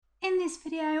this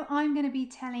video, I'm going to be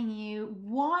telling you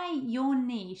why your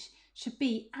niche should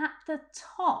be at the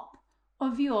top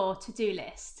of your to-do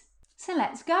list. So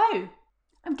let's go.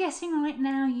 I'm guessing right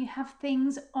now you have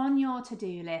things on your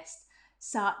to-do list,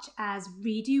 such as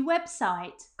redo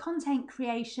website, content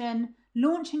creation,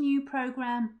 launch a new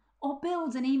program, or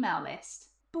build an email list.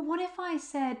 But what if I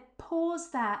said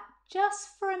pause that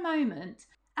just for a moment,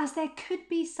 as there could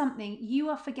be something you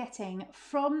are forgetting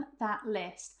from that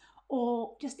list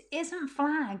or just isn't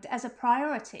flagged as a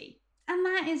priority. And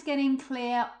that is getting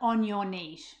clear on your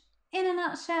niche. In a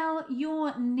nutshell,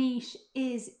 your niche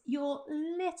is your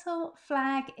little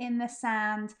flag in the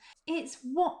sand. It's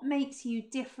what makes you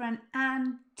different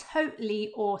and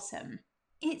totally awesome.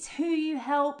 It's who you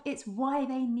help, it's why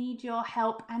they need your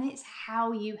help, and it's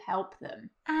how you help them.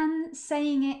 And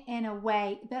saying it in a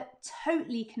way that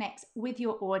totally connects with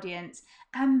your audience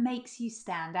and makes you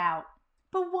stand out.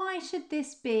 But why should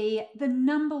this be the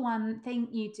number one thing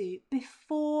you do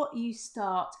before you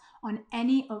start on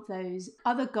any of those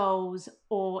other goals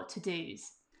or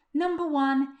to-dos? Number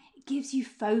one, it gives you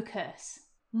focus.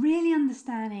 Really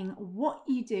understanding what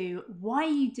you do, why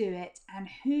you do it, and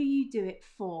who you do it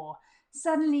for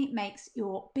suddenly makes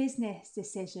your business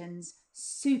decisions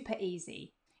super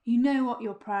easy. You know what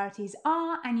your priorities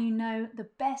are and you know the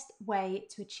best way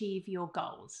to achieve your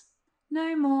goals.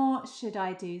 No more, should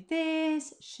I do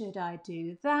this? Should I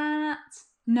do that?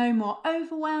 No more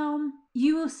overwhelm.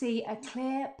 You will see a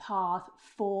clear path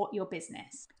for your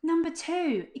business. Number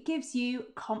two, it gives you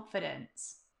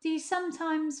confidence. Do you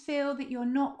sometimes feel that you're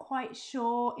not quite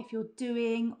sure if you're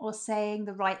doing or saying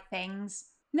the right things?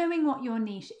 Knowing what your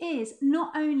niche is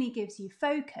not only gives you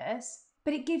focus,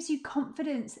 but it gives you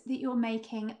confidence that you're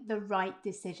making the right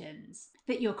decisions,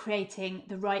 that you're creating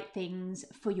the right things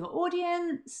for your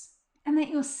audience, and that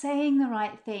you're saying the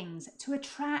right things to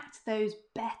attract those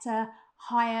better,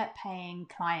 higher paying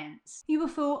clients. You will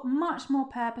feel much more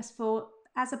purposeful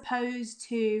as opposed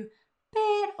to a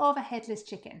bit of a headless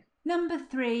chicken. Number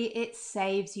three, it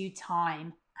saves you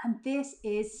time. And this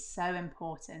is so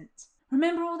important.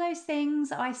 Remember all those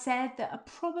things I said that are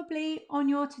probably on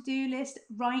your to-do list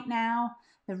right now?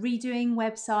 The redoing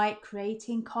website,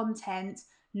 creating content,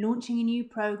 launching a new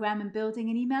program and building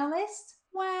an email list?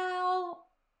 Well,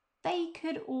 they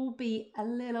could all be a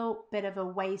little bit of a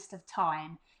waste of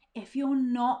time if you're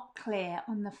not clear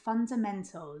on the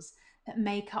fundamentals that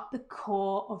make up the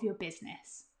core of your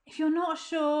business. If you're not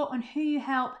sure on who you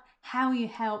help, how you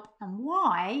help, and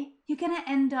why, you're going to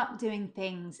end up doing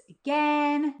things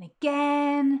again and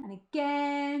again and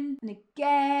again and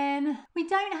again. We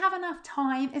don't have enough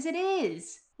time as it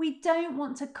is. We don't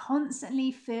want to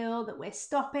constantly feel that we're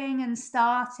stopping and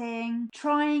starting,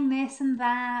 trying this and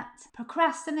that,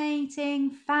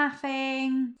 procrastinating,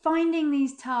 faffing, finding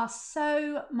these tasks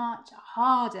so much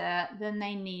harder than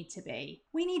they need to be.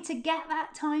 We need to get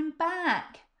that time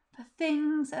back for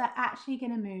things that are actually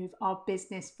going to move our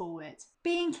business forward.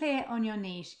 Being clear on your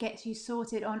niche gets you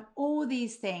sorted on all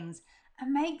these things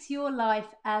and makes your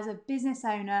life as a business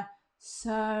owner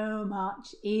so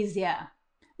much easier.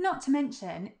 Not to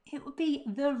mention, it will be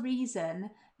the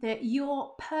reason that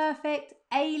your perfect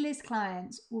A-list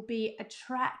clients will be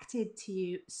attracted to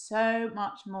you so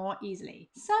much more easily.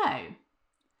 So,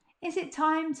 is it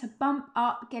time to bump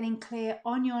up getting clear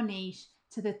on your niche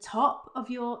to the top of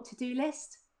your to-do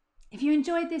list? If you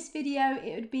enjoyed this video,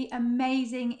 it would be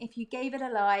amazing if you gave it a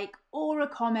like or a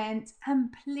comment,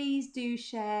 and please do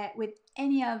share with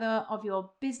any other of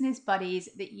your business buddies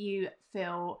that you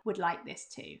feel would like this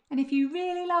too. And if you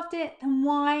really loved it, then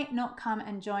why not come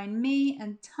and join me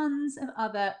and tons of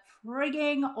other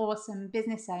frigging awesome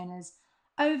business owners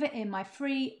over in my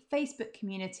free Facebook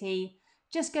community.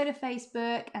 Just go to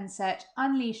Facebook and search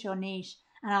Unleash Your Niche,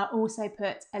 and I'll also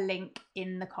put a link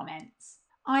in the comments.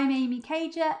 I'm Amy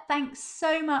Cager, thanks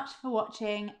so much for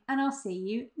watching, and I'll see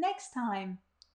you next time.